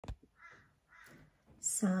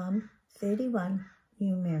Psalm 31,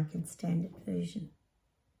 New American Standard Version.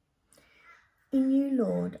 In you,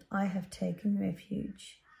 Lord, I have taken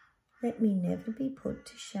refuge. Let me never be put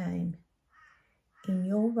to shame. In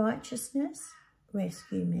your righteousness,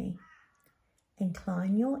 rescue me.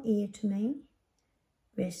 Incline your ear to me.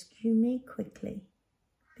 Rescue me quickly.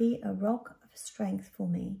 Be a rock of strength for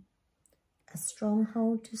me, a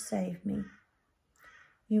stronghold to save me.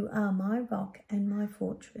 You are my rock and my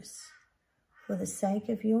fortress. For the sake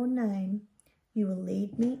of your name, you will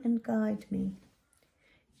lead me and guide me.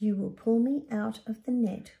 You will pull me out of the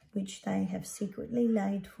net which they have secretly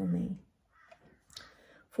laid for me.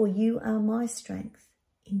 For you are my strength.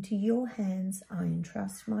 Into your hands I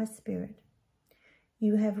entrust my spirit.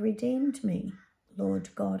 You have redeemed me, Lord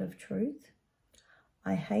God of truth.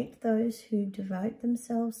 I hate those who devote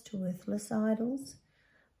themselves to worthless idols,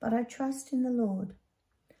 but I trust in the Lord.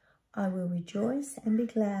 I will rejoice and be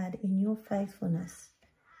glad in your faithfulness,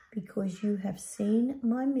 because you have seen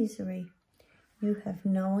my misery. You have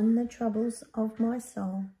known the troubles of my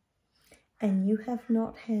soul, and you have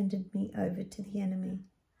not handed me over to the enemy.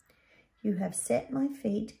 You have set my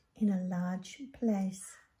feet in a large place.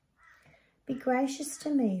 Be gracious to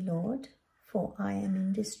me, Lord, for I am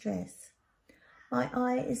in distress. My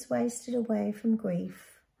eye is wasted away from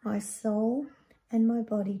grief, my soul and my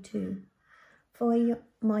body too. For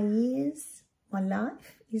my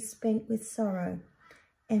life is spent with sorrow,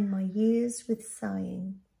 and my years with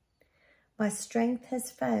sighing. My strength has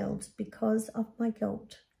failed because of my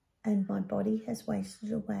guilt, and my body has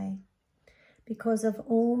wasted away. Because of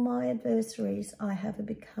all my adversaries, I have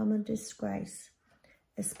become a disgrace,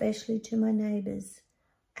 especially to my neighbours,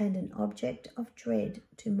 and an object of dread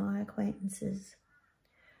to my acquaintances.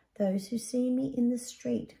 Those who see me in the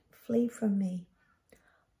street flee from me.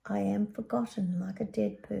 I am forgotten like a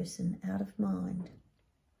dead person out of mind.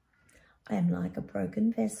 I am like a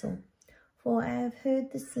broken vessel, for I have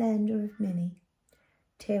heard the slander of many.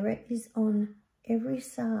 Terror is on every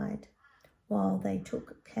side, while they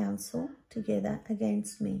took counsel together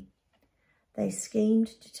against me. They schemed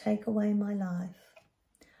to take away my life.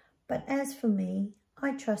 But as for me,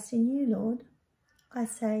 I trust in you, Lord. I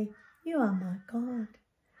say, you are my God.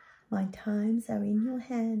 My times are in your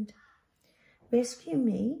hand. Rescue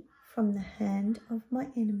me from the hand of my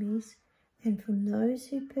enemies and from those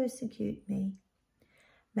who persecute me.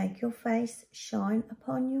 Make your face shine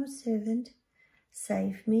upon your servant.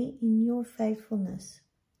 Save me in your faithfulness.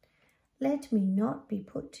 Let me not be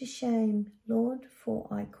put to shame, Lord, for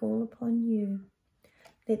I call upon you.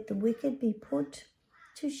 Let the wicked be put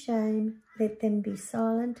to shame. Let them be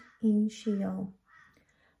silent in Sheol.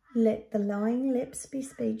 Let the lying lips be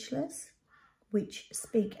speechless, which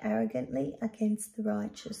speak arrogantly against the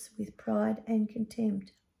righteous with pride and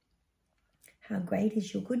contempt. How great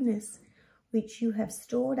is your goodness, which you have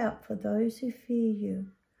stored up for those who fear you,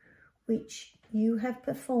 which you have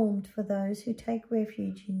performed for those who take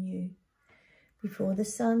refuge in you. Before the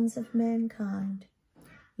sons of mankind,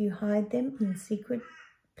 you hide them in secret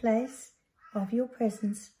place of your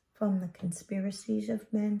presence from the conspiracies of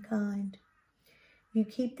mankind. You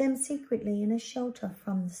keep them secretly in a shelter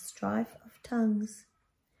from the strife of tongues.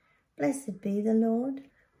 Blessed be the Lord,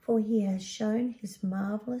 for he has shown his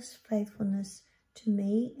marvellous faithfulness to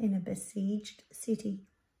me in a besieged city.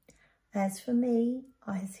 As for me,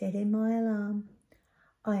 I said in my alarm,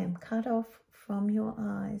 I am cut off from your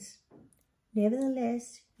eyes.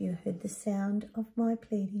 Nevertheless, you heard the sound of my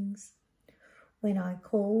pleadings when I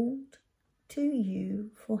called to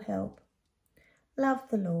you for help. Love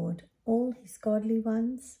the Lord, all his godly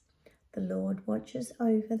ones. The Lord watches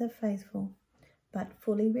over the faithful, but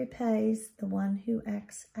fully repays the one who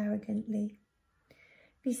acts arrogantly.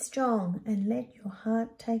 Be strong and let your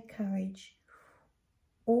heart take courage,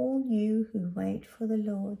 all you who wait for the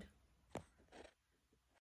Lord.